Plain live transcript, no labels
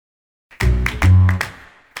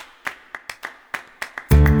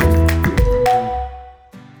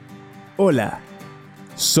Hola,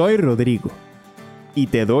 soy Rodrigo y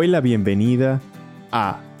te doy la bienvenida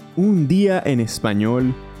a Un Día en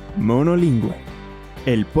Español Monolingual,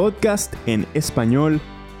 el podcast en español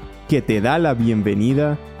que te da la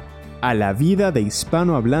bienvenida a la vida de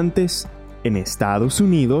hispanohablantes en Estados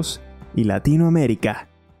Unidos y Latinoamérica.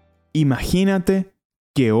 Imagínate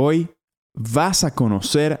que hoy vas a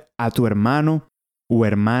conocer a tu hermano o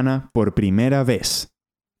hermana por primera vez.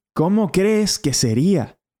 ¿Cómo crees que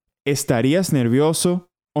sería? ¿Estarías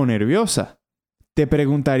nervioso o nerviosa? ¿Te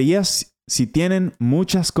preguntarías si tienen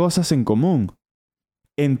muchas cosas en común?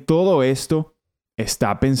 En todo esto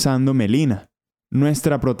está pensando Melina,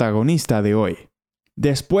 nuestra protagonista de hoy.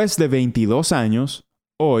 Después de 22 años,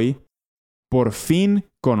 hoy, por fin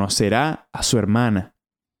conocerá a su hermana.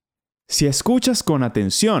 Si escuchas con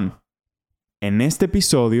atención, en este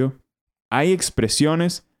episodio hay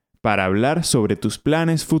expresiones para hablar sobre tus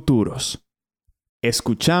planes futuros.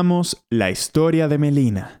 Escuchamos la historia de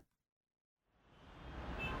Melina.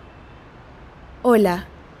 Hola,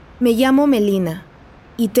 me llamo Melina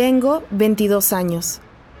y tengo 22 años.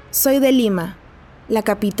 Soy de Lima, la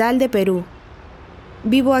capital de Perú.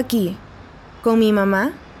 Vivo aquí, con mi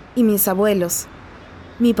mamá y mis abuelos.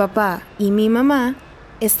 Mi papá y mi mamá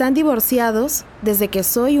están divorciados desde que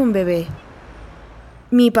soy un bebé.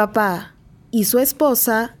 Mi papá y su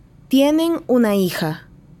esposa tienen una hija,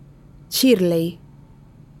 Shirley.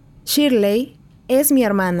 Shirley es mi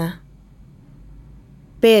hermana.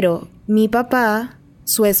 Pero mi papá,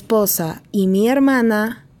 su esposa y mi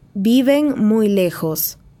hermana viven muy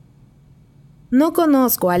lejos. No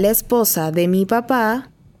conozco a la esposa de mi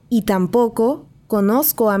papá y tampoco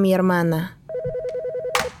conozco a mi hermana.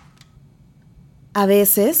 A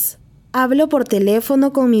veces hablo por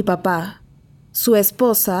teléfono con mi papá, su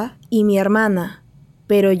esposa y mi hermana,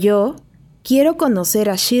 pero yo quiero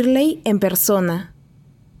conocer a Shirley en persona.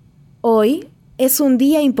 Hoy es un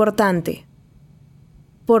día importante.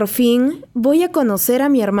 Por fin voy a conocer a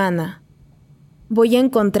mi hermana. Voy a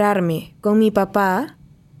encontrarme con mi papá,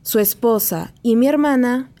 su esposa y mi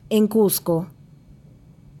hermana en Cusco.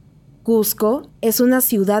 Cusco es una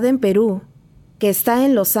ciudad en Perú que está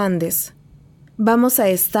en los Andes. Vamos a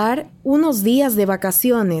estar unos días de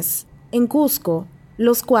vacaciones en Cusco,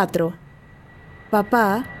 los 4.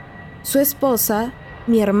 Papá, su esposa,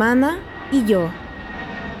 mi hermana y yo.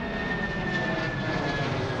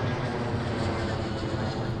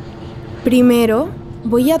 Primero,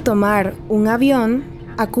 voy a tomar un avión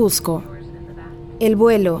a Cusco. El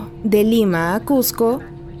vuelo de Lima a Cusco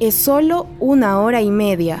es solo 1 hora y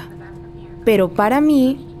media, pero para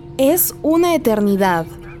mí es una eternidad.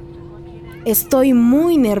 Estoy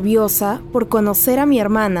muy nerviosa por conocer a mi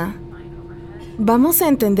hermana. ¿Vamos a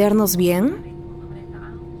entendernos bien?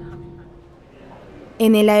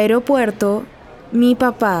 En el aeropuerto, mi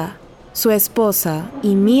papá, su esposa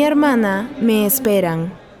y mi hermana me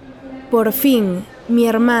esperan. Por fin, mi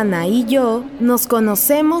hermana y yo nos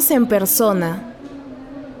conocemos en persona.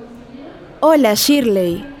 Hola,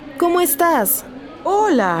 Shirley, ¿cómo estás?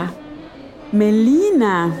 Hola,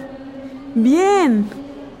 Melina. Bien.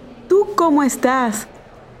 ¿Tú cómo estás?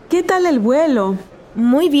 ¿Qué tal el vuelo?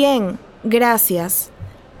 Muy bien, gracias.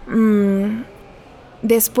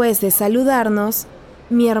 Después de saludarnos,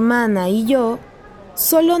 mi hermana y yo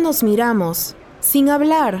solo nos miramos, sin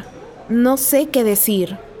hablar. No sé qué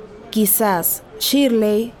decir. Quizás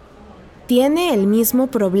Shirley tiene el mismo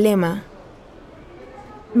problema.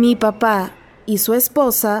 Mi papá y su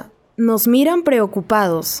esposa nos miran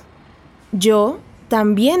preocupados. Yo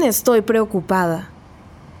también estoy preocupada.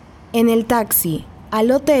 En el taxi al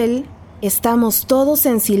hotel estamos todos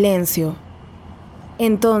en silencio.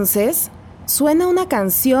 Entonces suena una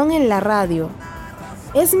canción en la radio.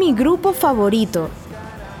 Es mi grupo favorito.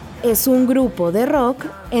 Es un grupo de rock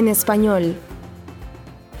en español.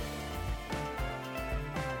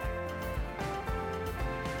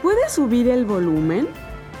 ¿Puedes subir el volumen?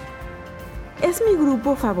 Es mi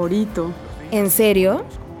grupo favorito. ¿En serio?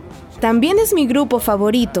 También es mi grupo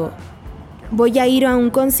favorito. Voy a ir a un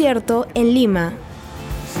concierto en Lima.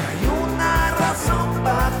 Si hay una razón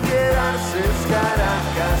para quedarse es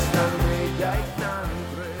Caracas, tan bella y tan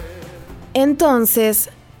cruel. Entonces,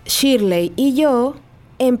 Shirley y yo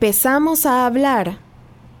empezamos a hablar.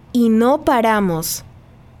 Y no paramos.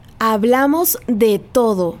 Hablamos de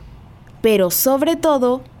todo. Pero sobre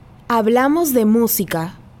todo, hablamos de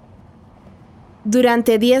música.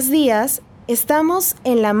 Durante 10 días estamos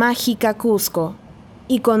en la mágica Cusco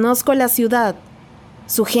y conozco la ciudad,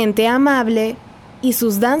 su gente amable y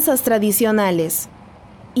sus danzas tradicionales.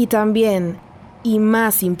 Y también, y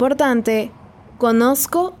más importante,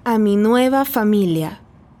 conozco a mi nueva familia.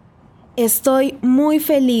 Estoy muy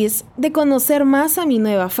feliz de conocer más a mi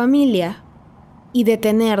nueva familia y de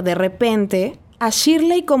tener de repente a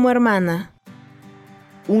Shirley como hermana.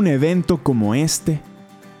 Un evento como este,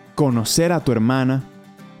 conocer a tu hermana,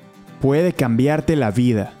 puede cambiarte la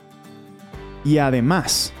vida. Y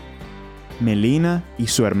además, Melina y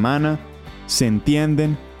su hermana se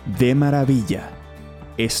entienden de maravilla.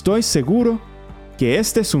 Estoy seguro que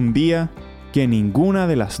este es un día que ninguna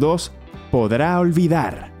de las dos podrá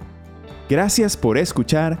olvidar. Gracias por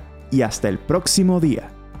escuchar y hasta el próximo día.